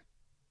her.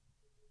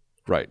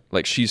 Right.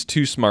 Like, she's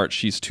too smart,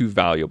 she's too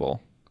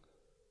valuable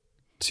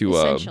to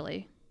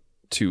essentially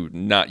to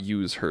not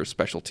use her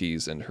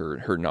specialties and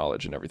her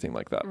knowledge and everything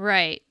like that.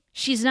 Right.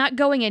 She's not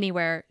going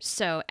anywhere,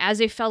 so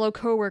as a fellow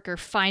coworker,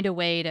 find a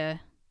way to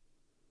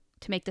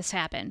make this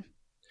happen.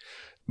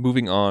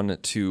 Moving on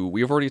to,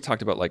 we have already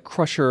talked about like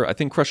Crusher. I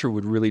think Crusher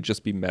would really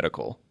just be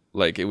medical.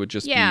 Like, it would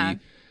just be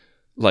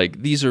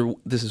like, this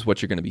is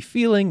what you're going to be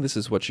feeling, this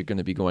is what you're going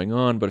to be going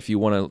on, but if you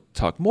want to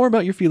talk more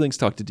about your feelings,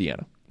 talk to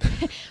Deanna.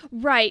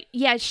 Right.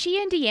 Yeah,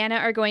 she and Deanna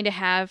are going to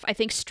have, I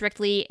think,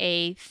 strictly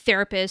a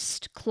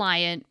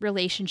therapist-client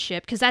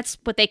relationship, because that's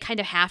what they kind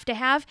of have to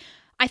have.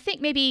 I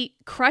think maybe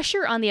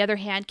Crusher, on the other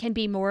hand, can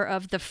be more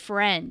of the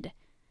friend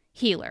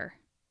healer.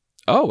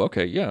 Oh,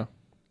 okay, yeah.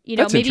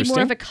 That's maybe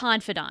more of a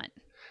confidant.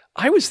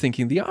 I was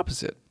thinking the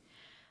opposite.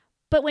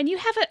 But when you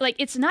have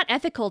it's not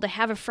ethical to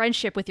have a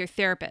friendship with your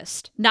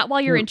therapist. Not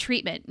while you're in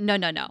treatment. No.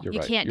 You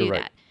can't do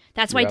that.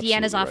 That's why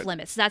Deanna's off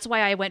limits. That's why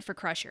I went for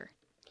Crusher.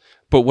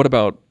 But what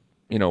about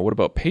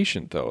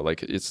patient though?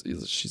 Like,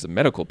 she's a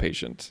medical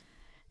patient.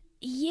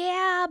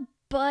 Yeah,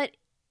 but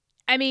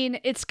I mean,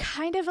 it's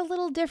kind of a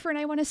little different,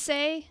 I want to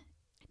say.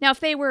 Now, if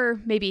they were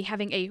maybe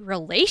having a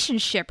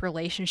relationship,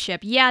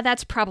 yeah,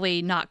 that's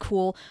probably not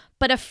cool.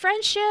 But a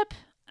friendship,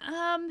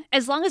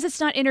 as long as it's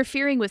not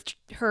interfering with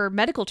her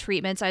medical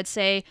treatments, I'd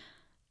say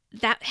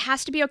that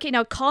has to be okay.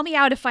 Now, call me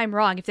out if I'm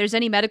wrong. If there's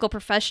any medical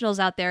professionals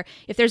out there,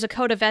 if there's a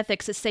code of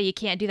ethics that say you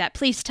can't do that,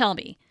 please tell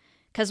me.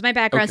 Because my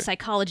background's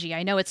psychology.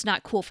 I know it's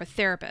not cool for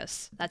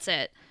therapists. That's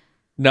it.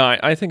 No,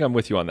 I think I'm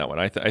with you on that one.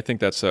 I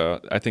think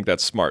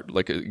that's smart.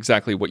 Like,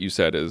 exactly what you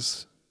said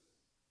is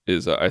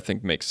I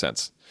think makes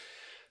sense.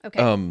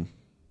 Okay.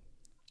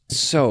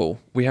 So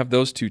we have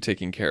those two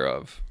taken care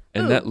of,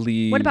 and that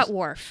leaves. What about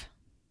Worf?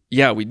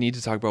 Yeah, we need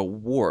to talk about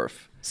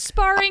Worf.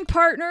 Sparring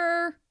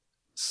partner.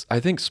 I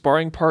think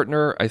sparring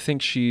partner. I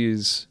think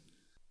she's.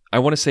 I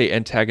want to say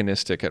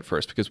antagonistic at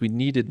first because we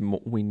need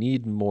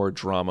more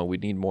drama. We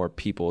need more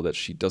people that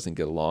she doesn't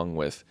get along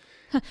with.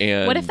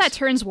 And what if that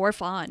turns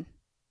Worf on?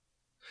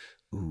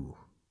 Ooh,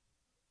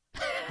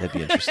 that'd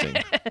be interesting.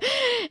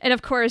 And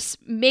of course,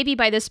 maybe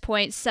by this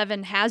point,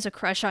 Seven has a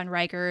crush on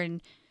Riker,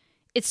 and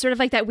it's sort of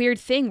like that weird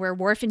thing where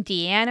Worf and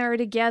Deanna are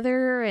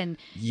together, and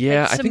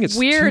yeah, I think it's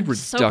weird too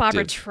soap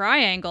opera reductive.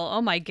 triangle.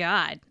 Oh my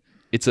god!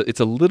 It's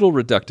a little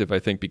reductive, I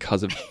think,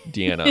 because of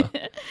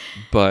Deanna,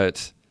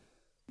 but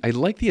I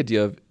like the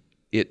idea of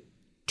it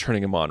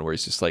turning him on, where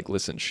he's just like,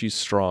 listen, she's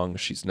strong,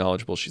 she's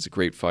knowledgeable, she's a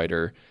great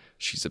fighter,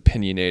 she's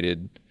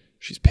opinionated,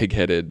 she's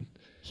pig-headed.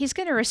 He's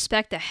going to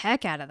respect the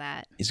heck out of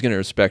that. He's going to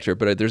respect her,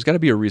 but there's got to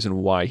be a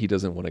reason why he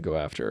doesn't want to go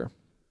after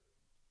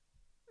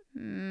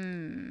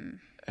her.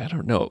 I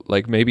don't know.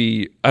 Like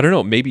maybe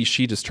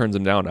she just turns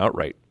him down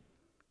outright.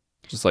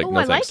 Just like, no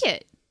I thanks. like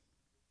it.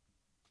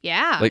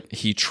 Yeah. Like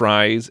he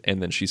tries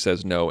and then she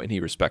says no and he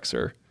respects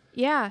her.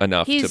 Yeah.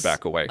 Enough to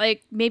back away.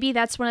 Like maybe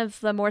that's one of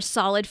the more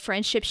solid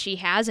friendships she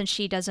has, and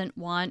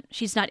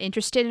she's not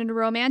interested in a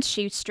romance.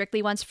 She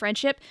strictly wants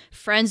friendship,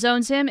 friend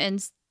zones him,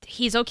 and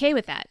he's okay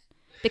with that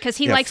because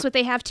he likes what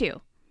they have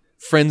too.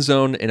 Friend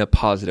zone in a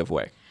positive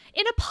way.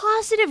 In a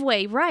positive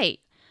way, right.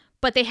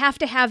 But they have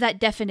to have that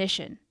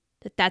definition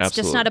that's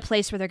Absolutely. just not a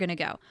place where they're going to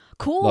go.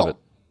 Cool. Love it.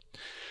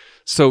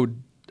 So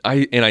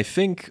I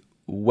think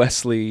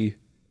Wesley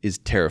is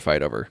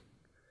terrified of her.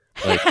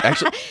 Like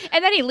actually,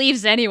 and then he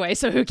leaves anyway,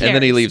 so who cares? and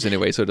then he leaves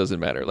anyway, so it doesn't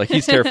matter. Like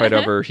he's terrified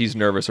of her. He's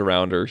nervous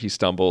around her. He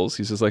stumbles.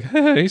 He's just like,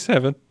 hey,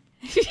 Seven.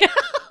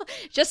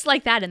 Just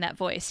like that in that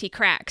voice, he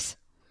cracks.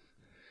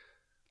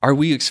 Are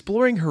we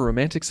exploring her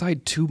romantic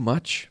side too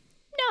much?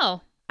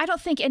 No, I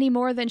don't think any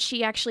more than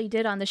she actually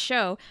did on the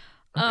show.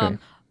 Okay.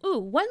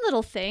 One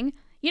little thing.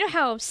 You know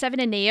how Seven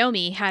and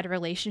Naomi had a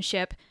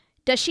relationship?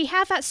 Does she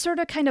have that sort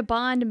of kind of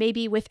bond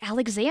maybe with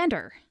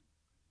Alexander?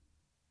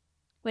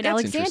 When That's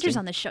Alexander's interesting.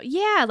 on the show.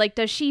 Yeah, like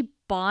does she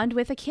bond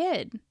with a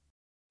kid?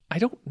 I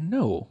don't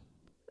know.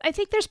 I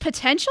think there's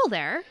potential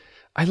there.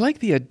 I like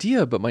the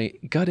idea, but my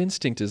gut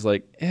instinct is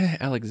like,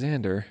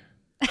 Alexander.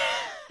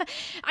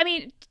 I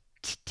mean,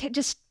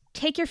 just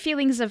take your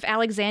feelings of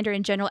Alexander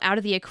in general out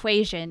of the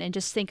equation and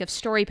just think of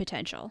story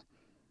potential.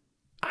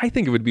 I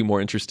think it would be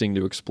more interesting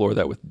to explore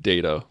that with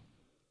Data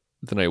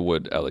than I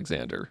would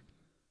Alexander.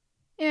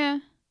 Yeah.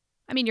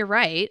 I mean, you're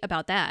right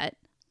about that.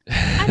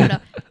 I don't know.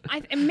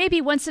 Maybe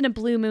once in a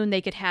blue moon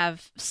they could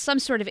have some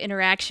sort of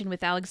interaction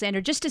with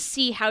Alexander just to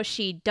see how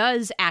she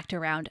does act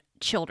around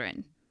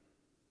children.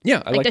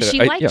 Yeah, I like does that.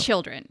 she like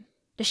children?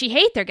 Does she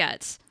hate their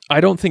guts? I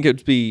don't think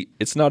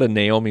it's not a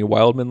Naomi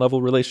Wildman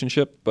level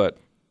relationship, but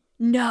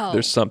No.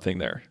 there's something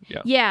there.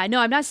 Yeah. Yeah, no,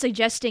 I'm not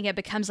suggesting it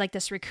becomes like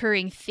this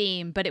recurring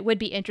theme, but it would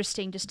be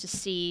interesting just to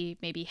see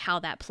maybe how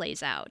that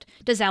plays out.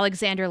 Does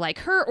Alexander like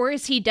her, or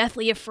is he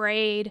deathly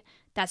afraid?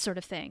 That sort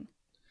of thing.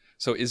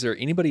 So is there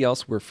anybody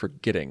else we're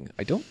forgetting?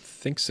 I don't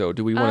think so.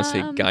 Do we want to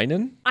say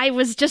Guinan? I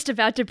was just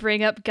about to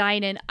bring up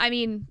Guinan. I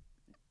mean,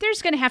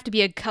 there's going to have to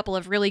be a couple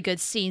of really good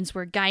scenes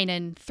where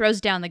Guinan throws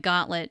down the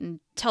gauntlet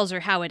and tells her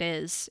how it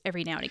is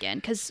every now and again,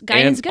 because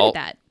Guinan's good at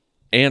that.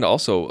 And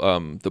also,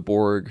 the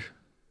Borg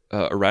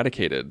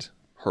eradicated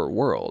her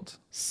world.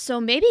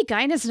 So maybe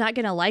Guinan's not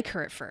going to like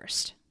her at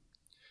first.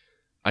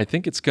 I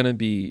think it's going to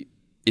be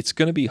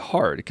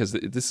hard because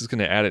this is going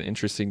to add an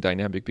interesting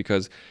dynamic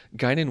because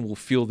Guinan will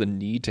feel the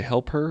need to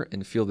help her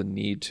and feel the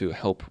need to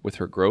help with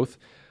her growth,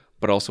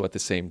 but also at the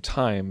same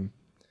time,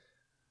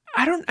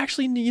 I don't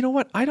actually, you know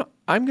what?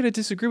 I'm going to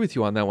disagree with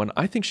you on that one.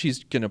 I think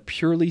she's going to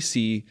purely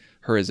see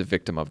her as a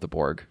victim of the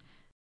Borg.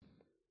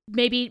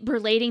 Maybe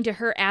relating to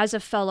her as a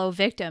fellow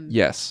victim.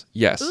 Yes.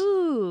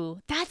 Ooh,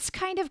 that's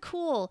kind of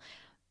cool.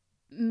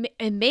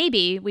 And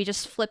maybe we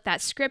just flip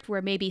that script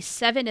where maybe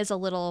Seven is a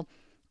little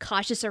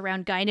cautious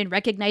around Guinan,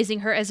 recognizing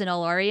her as an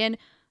Elarian.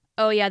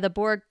 Oh yeah, the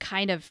Borg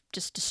kind of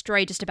just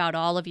destroyed just about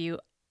all of you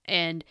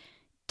and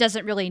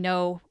doesn't really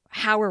know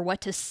how or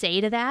what to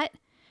say to that.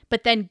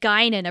 But then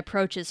Guinan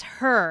approaches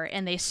her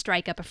and they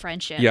strike up a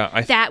friendship.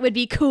 Yeah, that would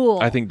be cool.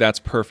 I think that's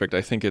perfect.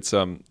 I think it's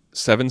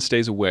Seven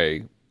stays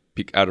away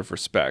out of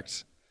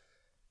respect.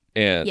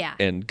 And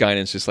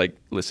Guinan's just like,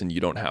 listen, you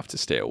don't have to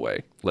stay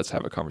away. Let's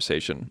have a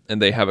conversation. And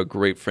they have a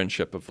great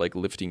friendship of like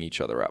lifting each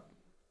other up.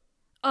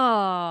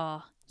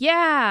 Oh,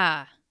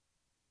 yeah.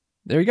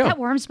 There you go. That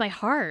warms my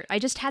heart. I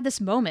just had this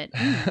moment.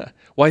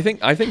 Well, I think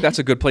that's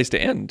a good place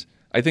to end.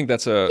 I think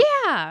that's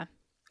Yeah.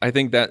 I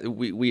think that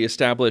we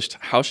established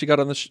how she got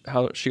on the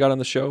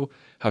show,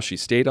 how she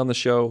stayed on the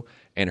show,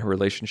 and her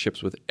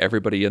relationships with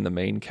everybody in the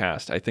main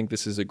cast. I think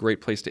this is a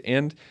great place to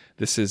end.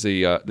 This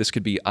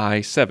could be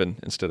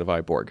I-7 instead of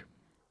I-Borg.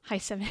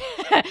 I-7.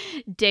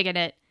 Digging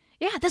it.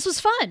 Yeah, this was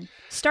fun.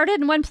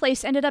 Started in one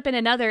place, ended up in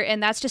another,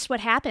 and that's just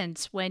what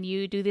happens when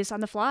you do this on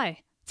the fly.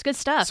 It's good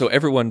stuff. So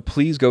everyone,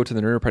 please go to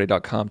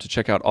thenerdparty.com to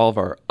check out all of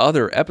our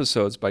other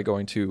episodes by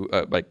going to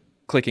by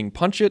clicking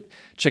Punch It,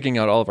 checking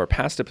out all of our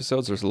past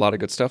episodes. There's a lot of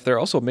good stuff there.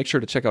 Also, make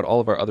sure to check out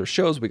all of our other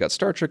shows. We got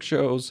Star Trek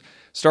shows,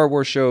 Star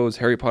Wars shows,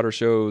 Harry Potter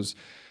shows,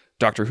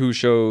 Doctor Who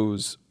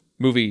shows,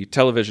 movie,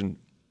 television,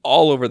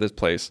 all over this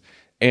place.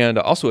 And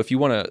also, if you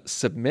want to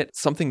submit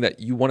something that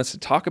you want us to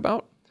talk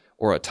about,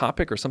 or a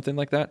topic or something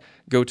like that,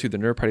 go to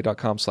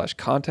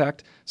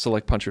thenerdparty.com/contact,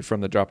 select Punch It from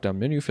the drop-down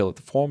menu, fill out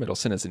the form, it'll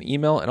send us an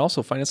email, and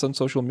also find us on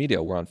social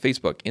media. We're on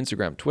Facebook,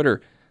 Instagram,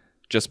 Twitter,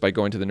 just by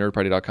going to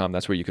thenerdparty.com.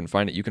 That's where you can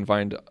find it. You can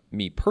find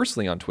me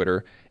personally on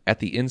Twitter at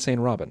the Insane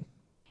Robin.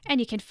 And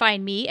you can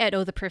find me at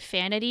Oh the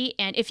Profanity.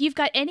 And if you've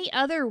got any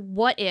other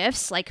what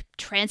ifs, like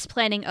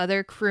transplanting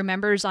other crew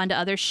members onto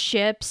other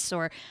ships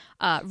or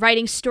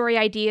writing story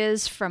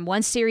ideas from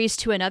one series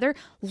to another,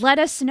 let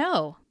us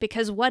know,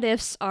 because what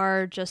ifs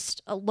are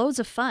just loads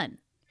of fun.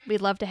 We'd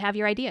love to have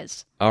your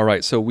ideas. All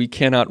right, so we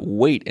cannot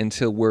wait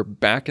until we're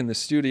back in the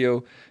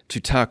studio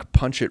to talk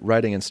Punch It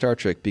writing in Star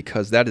Trek,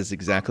 because that is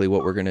exactly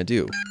what we're going to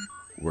do.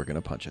 We're going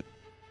to punch it.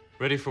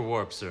 Ready for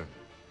warp, sir.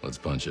 Let's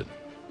punch it.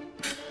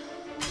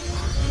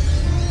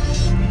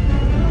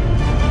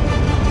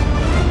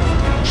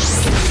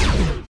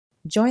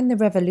 Join the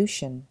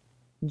revolution.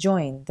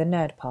 Join the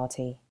Nerd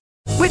Party.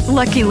 With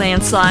Lucky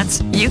Land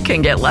Slots, you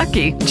can get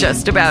lucky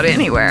just about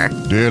anywhere.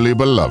 Dearly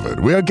beloved,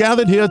 we are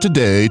gathered here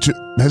today to...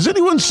 Has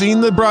anyone seen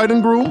the bride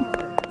and groom?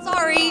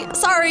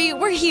 Sorry,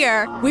 we're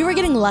here. We were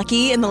getting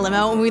lucky in the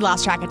limo and we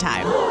lost track of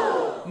time.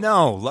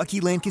 No,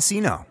 Lucky Land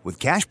Casino, with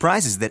cash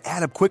prizes that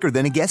add up quicker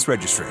than a guest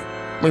registry.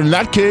 In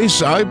that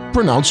case, I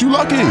pronounce you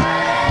lucky.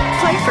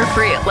 Play for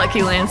free at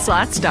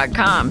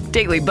LuckyLandSlots.com.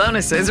 Daily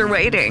bonuses are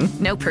waiting.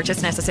 No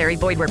purchase necessary.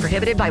 Void where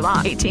prohibited by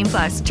law.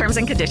 18+. Terms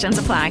and conditions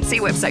apply. See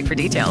website for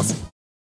details.